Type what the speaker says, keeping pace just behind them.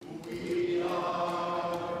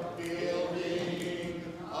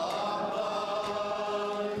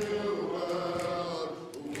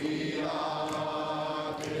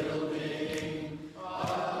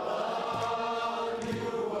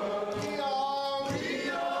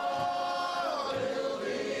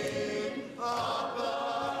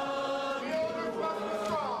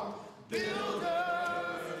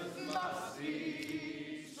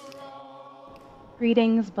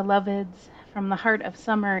Greetings, beloveds, from the heart of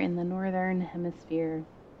summer in the northern hemisphere,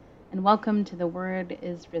 and welcome to The Word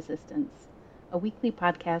is Resistance, a weekly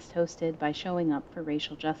podcast hosted by Showing Up for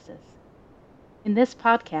Racial Justice. In this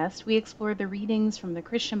podcast, we explore the readings from the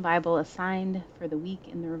Christian Bible assigned for the week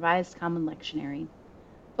in the Revised Common Lectionary,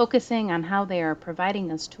 focusing on how they are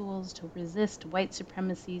providing us tools to resist white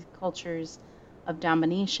supremacy cultures of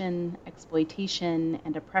domination, exploitation,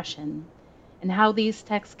 and oppression, and how these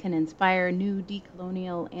texts can inspire new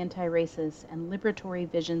decolonial, anti-racist, and liberatory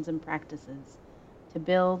visions and practices to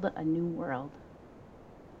build a new world.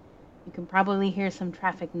 You can probably hear some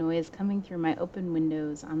traffic noise coming through my open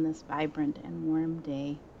windows on this vibrant and warm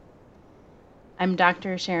day. I'm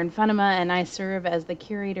Dr. Sharon Funema, and I serve as the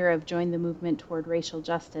curator of Join the Movement Toward Racial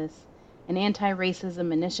Justice, an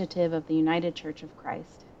anti-racism initiative of the United Church of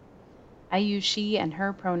Christ. I use she and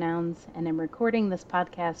her pronouns, and am recording this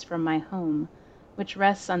podcast from my home, which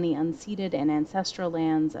rests on the unceded and ancestral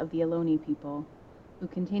lands of the Ohlone people, who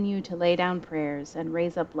continue to lay down prayers and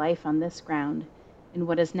raise up life on this ground in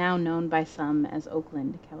what is now known by some as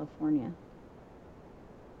Oakland, California.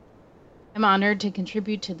 I'm honored to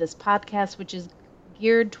contribute to this podcast, which is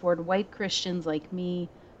geared toward white Christians like me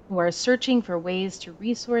who are searching for ways to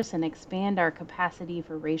resource and expand our capacity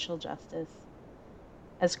for racial justice.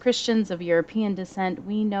 As Christians of European descent,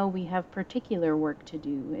 we know we have particular work to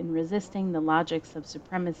do in resisting the logics of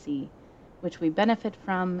supremacy, which we benefit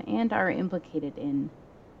from and are implicated in,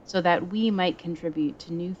 so that we might contribute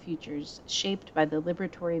to new futures shaped by the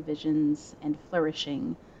liberatory visions and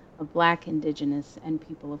flourishing of Black, Indigenous, and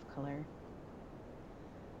people of color.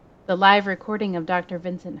 The live recording of Dr.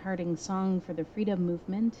 Vincent Harding's Song for the Freedom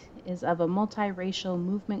Movement is of a multiracial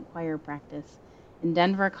movement choir practice in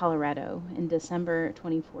Denver, Colorado, in December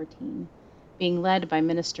 2014, being led by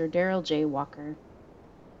Minister Daryl J. Walker.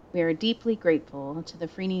 We are deeply grateful to the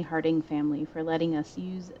Freeney Harding family for letting us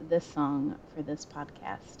use this song for this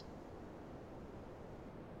podcast.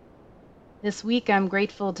 This week, I'm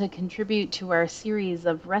grateful to contribute to our series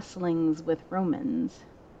of Wrestlings with Romans.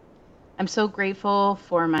 I'm so grateful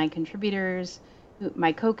for my co-contributors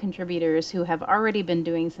who have already been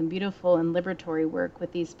doing some beautiful and liberatory work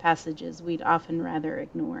with these passages we'd often rather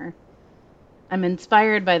ignore. I'm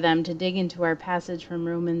inspired by them to dig into our passage from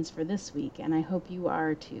Romans for this week, and I hope you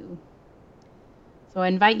are too. So I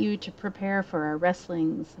invite you to prepare for our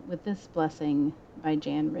wrestlings with this blessing by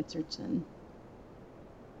Jan Richardson.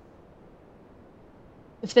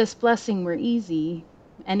 If this blessing were easy,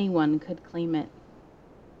 anyone could claim it.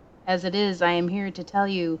 As it is, I am here to tell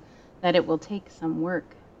you that it will take some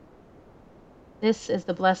work. This is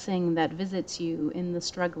the blessing that visits you in the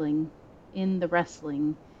struggling, in the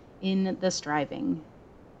wrestling, in the striving.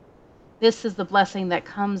 This is the blessing that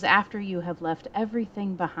comes after you have left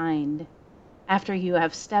everything behind, after you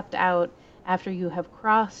have stepped out, after you have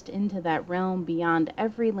crossed into that realm beyond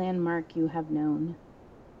every landmark you have known.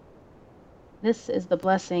 This is the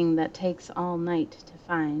blessing that takes all night to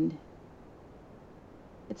find.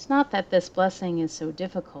 It's not that this blessing is so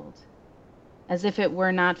difficult, as if it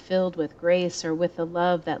were not filled with grace or with the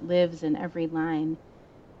love that lives in every line.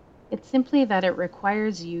 It's simply that it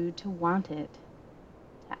requires you to want it,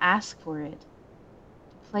 to ask for it,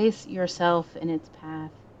 to place yourself in its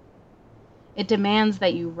path. It demands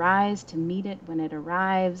that you rise to meet it when it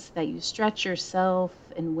arrives, that you stretch yourself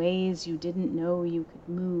in ways you didn't know you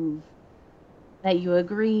could move, that you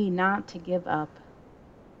agree not to give up.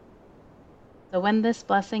 So when this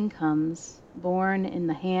blessing comes, born in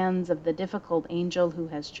the hands of the difficult angel who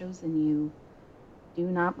has chosen you, do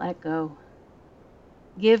not let go.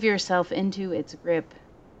 Give yourself into its grip.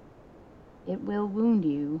 It will wound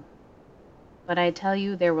you, but I tell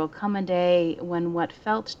you there will come a day when what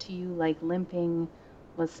felt to you like limping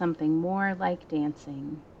was something more like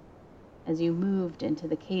dancing, as you moved into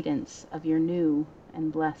the cadence of your new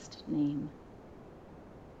and blessed name.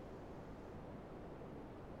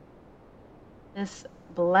 This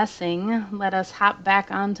blessing, let us hop back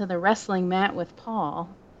onto the wrestling mat with Paul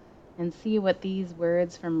and see what these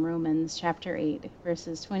words from Romans chapter 8,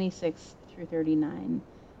 verses 26 through 39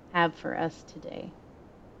 have for us today.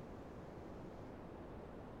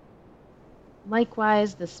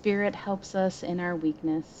 Likewise, the Spirit helps us in our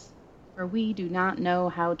weakness, for we do not know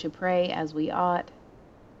how to pray as we ought,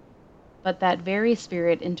 but that very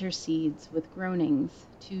Spirit intercedes with groanings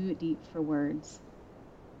too deep for words.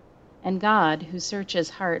 And God, who searches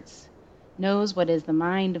hearts, knows what is the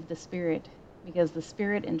mind of the Spirit, because the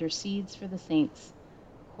Spirit intercedes for the saints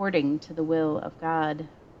according to the will of God.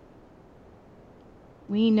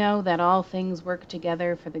 We know that all things work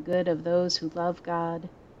together for the good of those who love God,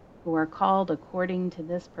 who are called according to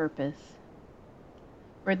this purpose.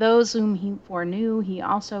 For those whom he foreknew, he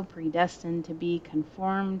also predestined to be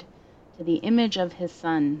conformed to the image of his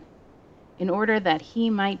Son, in order that he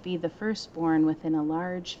might be the firstborn within a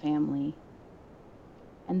large family.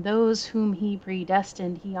 And those whom he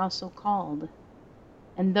predestined, he also called.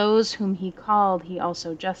 And those whom he called, he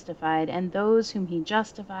also justified. And those whom he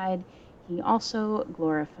justified, he also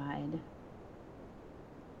glorified.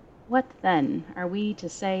 What then are we to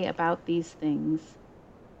say about these things?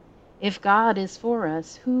 If God is for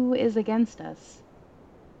us, who is against us?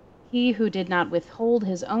 He who did not withhold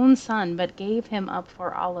his own Son, but gave him up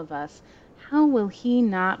for all of us, how will he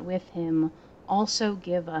not with him also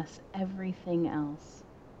give us everything else?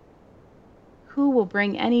 Who will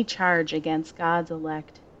bring any charge against God's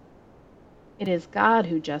elect? It is God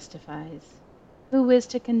who justifies. Who is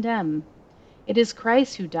to condemn? It is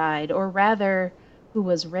Christ who died, or rather, who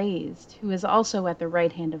was raised, who is also at the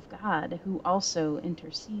right hand of God, who also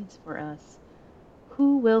intercedes for us.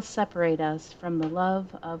 Who will separate us from the love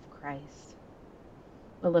of Christ?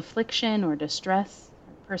 Will affliction or distress,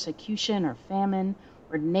 or persecution or famine,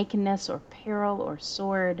 or nakedness or peril or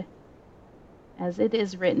sword? As it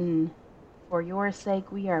is written, for your sake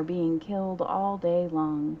we are being killed all day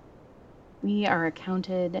long. We are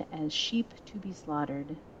accounted as sheep to be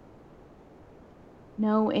slaughtered.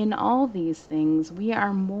 No, in all these things we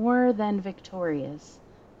are more than victorious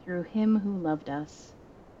through him who loved us.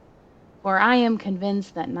 For I am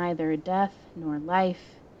convinced that neither death, nor life,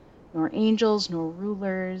 nor angels, nor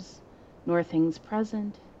rulers, nor things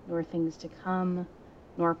present, nor things to come,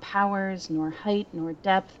 nor powers, nor height, nor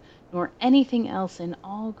depth, nor anything else in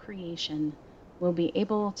all creation will be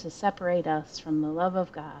able to separate us from the love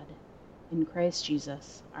of God in Christ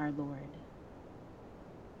Jesus our Lord.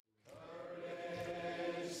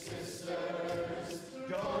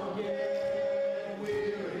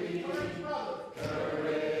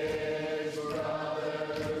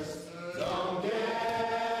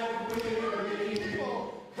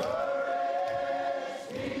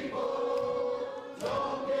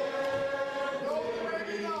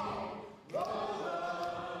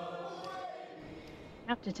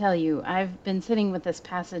 I have to tell you, I've been sitting with this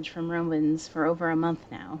passage from Romans for over a month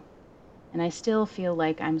now, and I still feel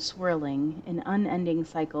like I'm swirling in unending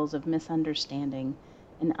cycles of misunderstanding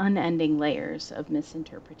and unending layers of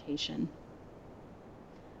misinterpretation.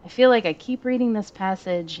 I feel like I keep reading this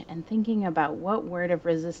passage and thinking about what word of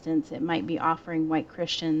resistance it might be offering white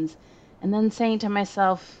Christians, and then saying to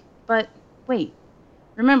myself, but wait,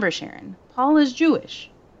 remember, Sharon, Paul is Jewish.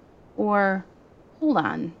 Or, hold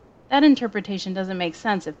on, that interpretation doesn't make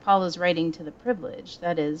sense if Paul is writing to the privileged,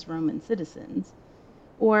 that is, Roman citizens.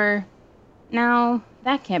 Or, now,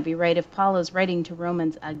 that can't be right if Paul is writing to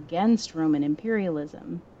Romans against Roman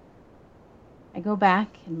imperialism. I go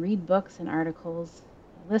back and read books and articles.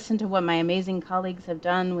 I listen to what my amazing colleagues have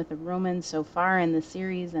done with the Romans so far in the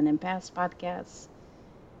series and in past podcasts,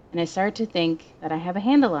 and I start to think that I have a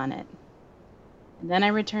handle on it. And then I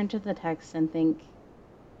return to the text and think,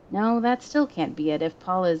 no, that still can't be it if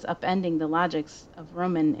Paul is upending the logics of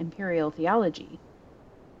Roman imperial theology.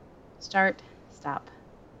 Start, stop.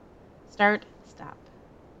 Start, stop.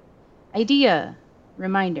 Idea,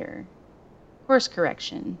 reminder. Course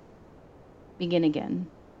correction. Begin again.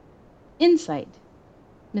 Insight,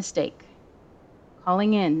 mistake.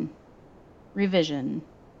 Calling in, revision.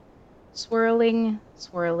 Swirling,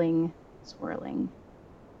 swirling, swirling.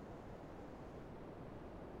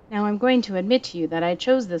 Now, I'm going to admit to you that I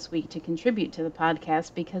chose this week to contribute to the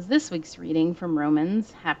podcast because this week's reading from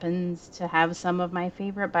Romans happens to have some of my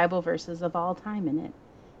favorite Bible verses of all time in it,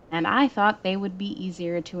 and I thought they would be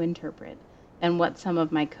easier to interpret than what some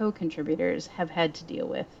of my co-contributors have had to deal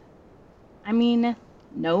with. I mean,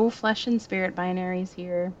 no flesh and spirit binaries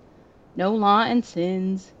here, no law and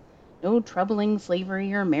sins, no troubling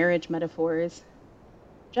slavery or marriage metaphors,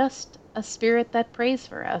 just a spirit that prays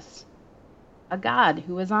for us, a God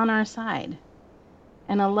who is on our side,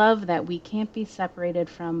 and a love that we can't be separated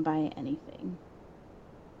from by anything.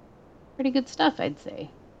 Pretty good stuff, I'd say.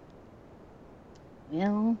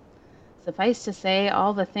 Well, suffice to say,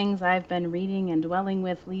 all the things I've been reading and dwelling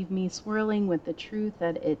with leave me swirling with the truth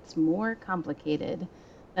that it's more complicated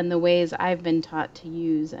than the ways I've been taught to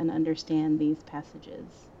use and understand these passages.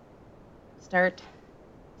 Start,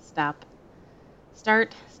 stop.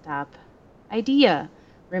 Start, stop. Idea,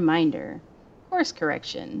 reminder. Course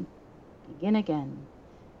correction. Begin again.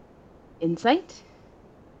 Insight,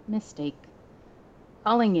 mistake.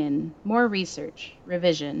 Calling in, more research,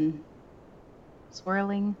 revision.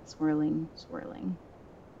 Swirling, swirling, swirling.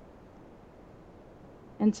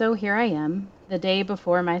 And so here I am, the day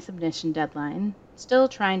before my submission deadline, still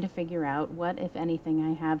trying to figure out what, if anything,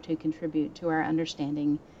 I have to contribute to our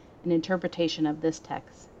understanding and interpretation of this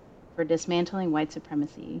text for dismantling white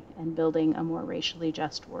supremacy and building a more racially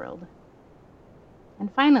just world.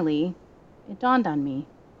 And finally, it dawned on me.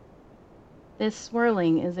 This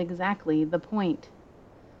swirling is exactly the point.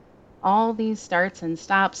 All these starts and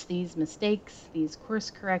stops, these mistakes, these course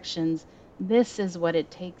corrections, this is what it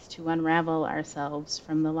takes to unravel ourselves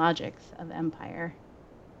from the logics of empire.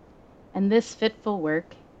 And this fitful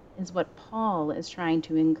work is what Paul is trying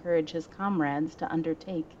to encourage his comrades to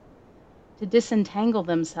undertake, to disentangle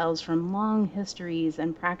themselves from long histories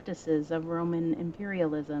and practices of Roman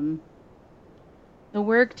imperialism. The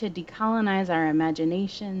work to decolonize our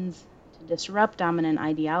imaginations, to disrupt dominant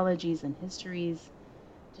ideologies and histories,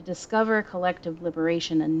 to discover collective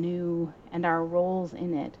liberation anew and our roles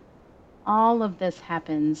in it. All of this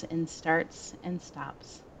happens in starts and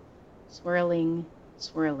stops, swirling,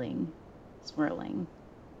 swirling, swirling.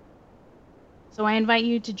 So I invite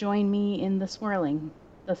you to join me in the swirling,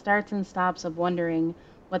 the starts and stops of wondering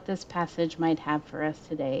what this passage might have for us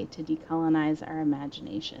today to decolonize our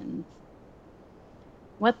imaginations.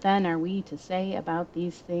 What then are we to say about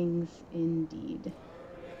these things indeed?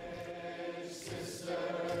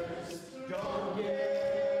 Don't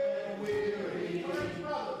get weary.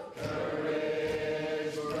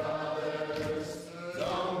 Courage, brothers.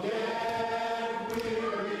 Don't get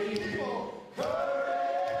weary.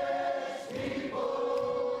 Courage,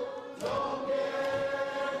 people. Don't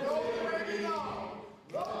get weary.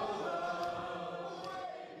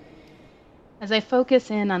 As I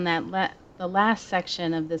focus in on the last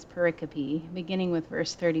section of this pericope, beginning with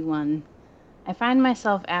verse 31, I find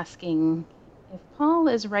myself asking, if Paul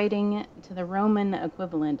is writing to the Roman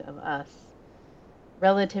equivalent of us,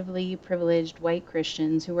 relatively privileged white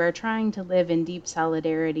Christians who are trying to live in deep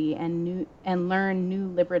solidarity and learn new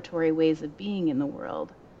liberatory ways of being in the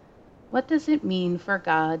world, what does it mean for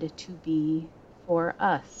God to be for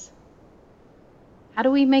us? How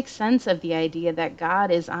do we make sense of the idea that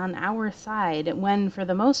God is on our side when, for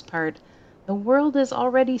the most part, the world is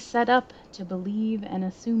already set up to believe and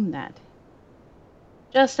assume that?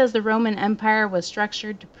 Just as the Roman Empire was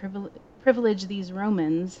structured to privilege these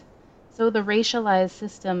Romans, so the racialized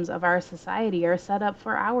systems of our society are set up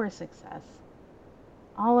for our success.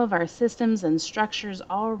 All of our systems and structures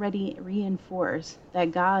already reinforce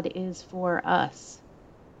that God is for us.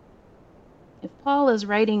 If Paul is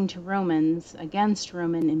writing to Romans against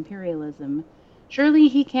Roman imperialism, surely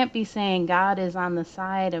he can't be saying God is on the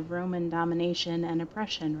side of Roman domination and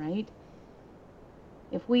oppression, right?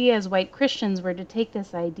 If we as white Christians were to take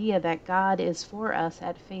this idea that God is for us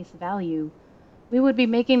at face value, we would be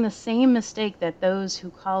making the same mistake that those who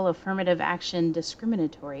call affirmative action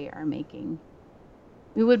discriminatory are making.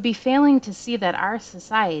 We would be failing to see that our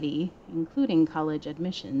society, including college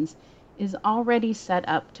admissions, is already set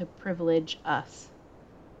up to privilege us,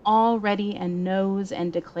 already and knows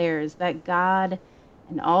and declares that God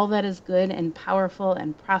and all that is good and powerful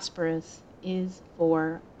and prosperous is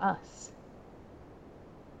for us.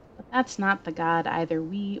 But that's not the God either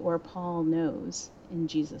we or Paul knows in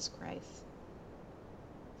Jesus Christ.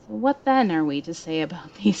 So what then are we to say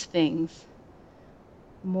about these things?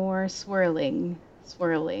 More swirling,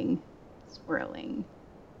 swirling, swirling.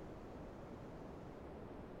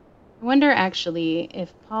 I wonder actually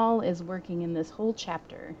if Paul is working in this whole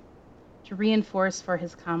chapter to reinforce for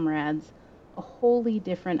his comrades a wholly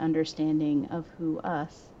different understanding of who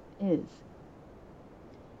us is.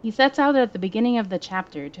 He sets out at the beginning of the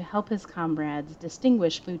chapter to help his comrades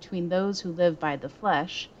distinguish between those who live by the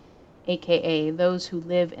flesh, aka those who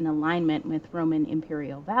live in alignment with Roman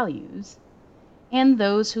imperial values, and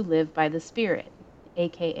those who live by the Spirit,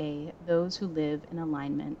 aka those who live in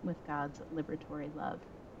alignment with God's liberatory love.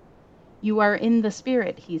 You are in the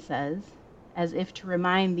Spirit, he says, as if to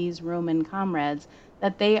remind these Roman comrades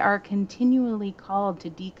that they are continually called to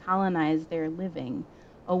decolonize their living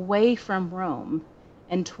away from Rome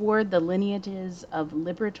and toward the lineages of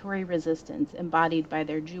liberatory resistance embodied by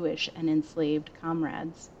their Jewish and enslaved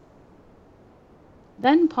comrades.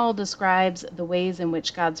 Then Paul describes the ways in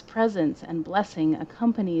which God's presence and blessing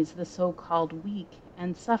accompanies the so-called weak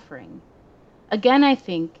and suffering. Again, I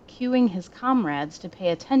think, cueing his comrades to pay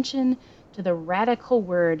attention to the radical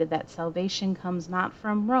word that salvation comes not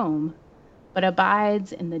from Rome, but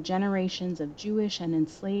abides in the generations of Jewish and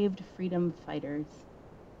enslaved freedom fighters.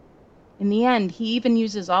 In the end, he even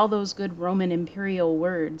uses all those good Roman imperial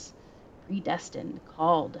words, predestined,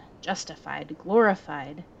 called, justified,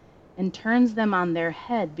 glorified, and turns them on their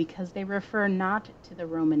head because they refer not to the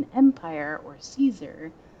Roman Empire or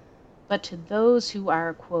Caesar, but to those who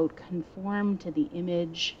are, quote, conformed to the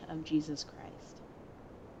image of Jesus Christ.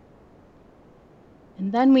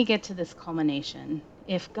 And then we get to this culmination.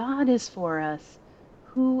 If God is for us,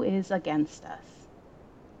 who is against us?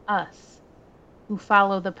 Us, who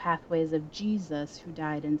follow the pathways of Jesus, who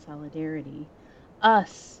died in solidarity.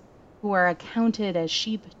 Us, who are accounted as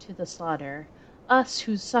sheep to the slaughter. Us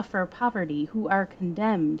who suffer poverty, who are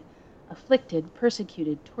condemned, afflicted,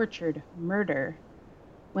 persecuted, tortured, murder.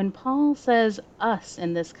 When Paul says us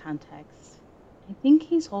in this context, I think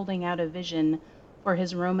he's holding out a vision for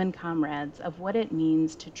his Roman comrades of what it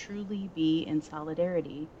means to truly be in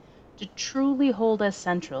solidarity, to truly hold as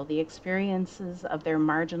central the experiences of their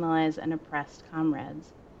marginalized and oppressed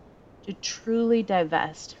comrades, to truly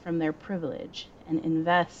divest from their privilege and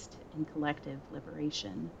invest in collective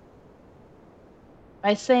liberation.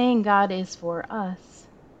 By saying God is for us,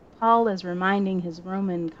 Paul is reminding his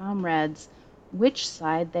Roman comrades which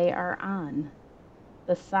side they are on,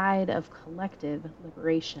 the side of collective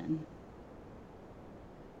liberation.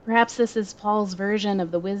 Perhaps this is Paul's version of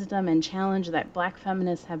the wisdom and challenge that Black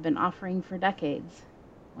feminists have been offering for decades.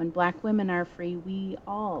 When Black women are free, we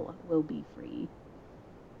all will be free.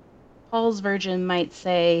 Paul's version might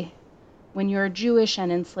say, when your Jewish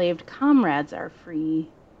and enslaved comrades are free,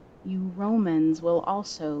 you Romans will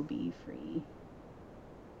also be free.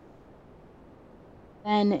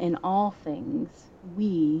 Then in all things,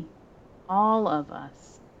 we, all of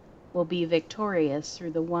us, will be victorious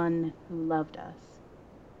through the one who loved us.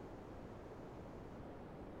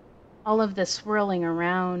 All of this swirling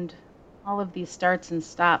around, all of these starts and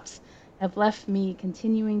stops have left me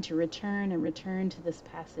continuing to return and return to this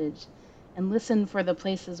passage and listen for the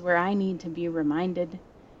places where I need to be reminded,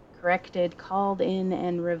 corrected, called in,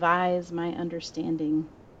 and revise my understanding.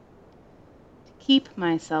 To keep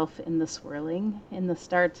myself in the swirling, in the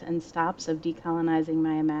starts and stops of decolonizing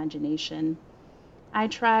my imagination, I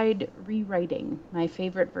tried rewriting my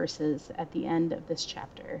favorite verses at the end of this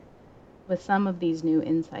chapter, with some of these new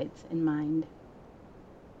insights in mind.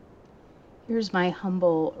 Here's my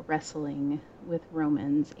humble wrestling with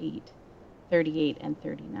Romans 8:38 and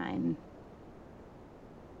 39.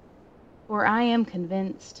 For I am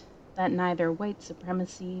convinced that neither white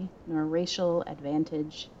supremacy nor racial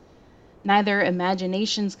advantage, neither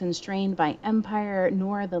imaginations constrained by empire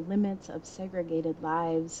nor the limits of segregated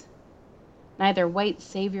lives, neither white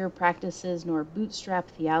savior practices nor bootstrap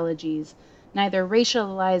theologies, neither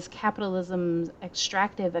racialized capitalism's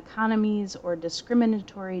extractive economies or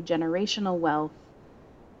discriminatory generational wealth,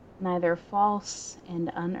 neither false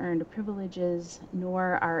and unearned privileges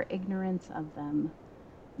nor our ignorance of them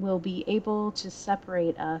will be able to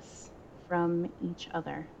separate us from each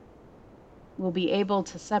other, will be able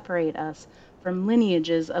to separate us from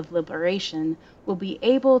lineages of liberation, will be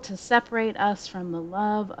able to separate us from the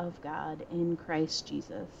love of God in Christ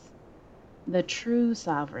Jesus, the true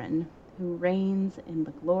sovereign who reigns in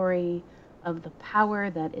the glory of the power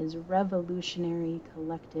that is revolutionary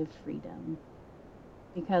collective freedom.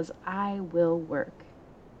 Because I will work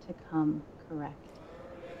to come correct.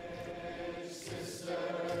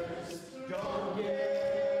 Sisters, don't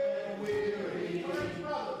get weary.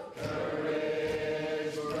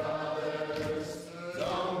 Courage, brothers,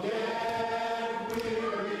 don't get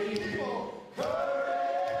weary.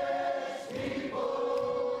 Courage,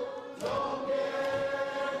 people, don't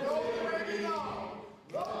get weary.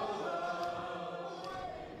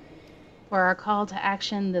 For our call to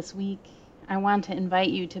action this week, I want to invite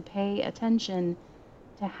you to pay attention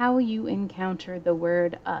to how you encounter the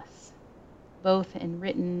word us, both in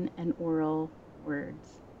written and oral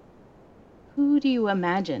words. Who do you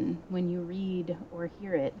imagine when you read or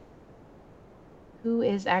hear it? Who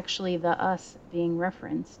is actually the us being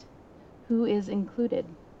referenced? Who is included,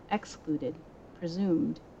 excluded,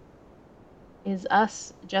 presumed? Is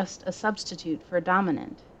us just a substitute for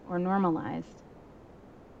dominant or normalized?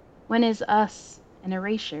 When is us an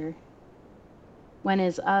erasure? When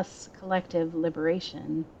is us collective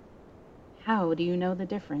liberation? How do you know the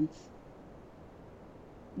difference?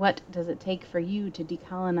 What does it take for you to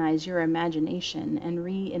decolonize your imagination and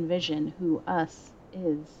re-envision who us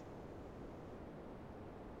is?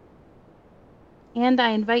 And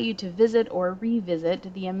I invite you to visit or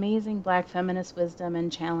revisit the amazing Black feminist wisdom and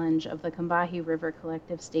challenge of the Combahee River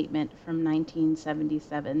Collective Statement from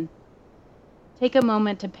 1977. Take a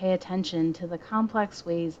moment to pay attention to the complex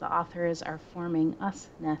ways the authors are forming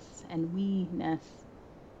us-ness and we-ness,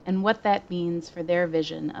 and what that means for their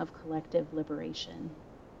vision of collective liberation.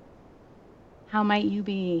 How might you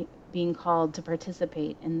be being called to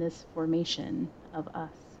participate in this formation of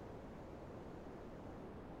us?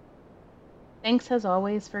 Thanks as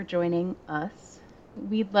always for joining us.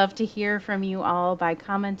 We'd love to hear from you all by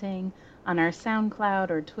commenting on our SoundCloud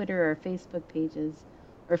or Twitter or Facebook pages,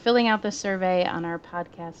 or filling out the survey on our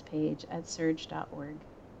podcast page at surge.org.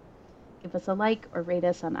 Give us a like or rate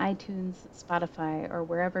us on iTunes, Spotify, or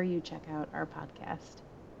wherever you check out our podcast.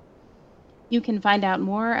 You can find out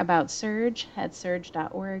more about Surge at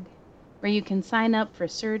surge.org, where you can sign up for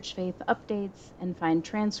Surge Faith updates and find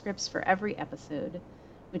transcripts for every episode,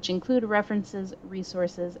 which include references,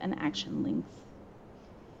 resources, and action links.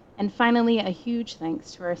 And finally, a huge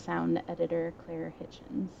thanks to our sound editor, Claire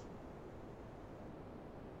Hitchens.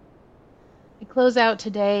 We close out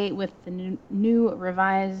today with the new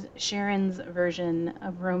revised Sharon's version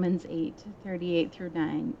of Romans 8, 38 through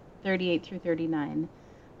 39,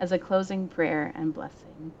 as a closing prayer and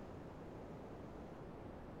blessing.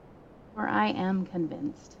 For I am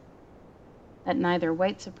convinced that neither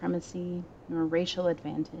white supremacy nor racial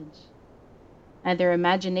advantage, neither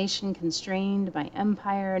imagination constrained by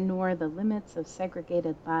empire nor the limits of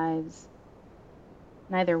segregated lives,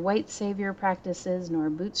 neither white savior practices nor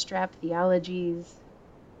bootstrap theologies,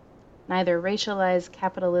 neither racialized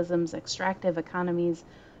capitalism's extractive economies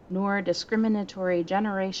nor discriminatory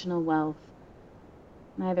generational wealth,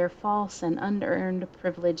 neither false and unearned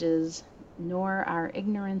privileges nor our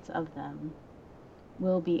ignorance of them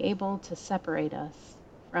will be able to separate us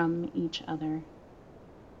from each other,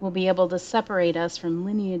 will be able to separate us from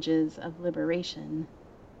lineages of liberation,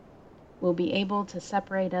 will be able to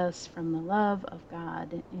separate us from the love of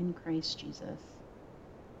God in Christ Jesus,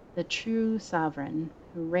 the true sovereign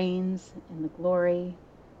who reigns in the glory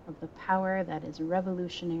of the power that is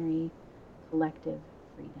revolutionary collective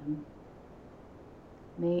freedom.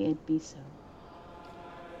 May it be so.